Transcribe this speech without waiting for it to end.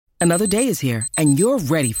Another day is here, and you're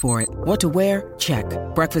ready for it. What to wear? Check.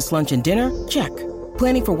 Breakfast, lunch, and dinner? Check.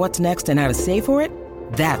 Planning for what's next and how to save for it?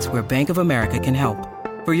 That's where Bank of America can help.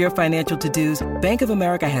 For your financial to-dos, Bank of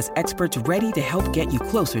America has experts ready to help get you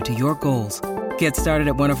closer to your goals. Get started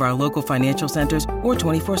at one of our local financial centers or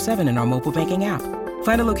 24/7 in our mobile banking app.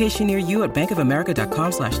 Find a location near you at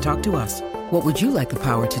bankofamerica.com/talktous. What would you like the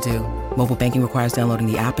power to do? Mobile banking requires downloading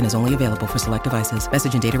the app and is only available for select devices.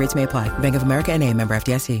 Message and data rates may apply. Bank of America NA, member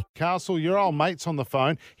FDIC. Castle, your old mate's on the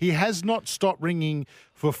phone. He has not stopped ringing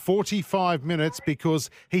for 45 minutes because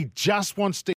he just wants to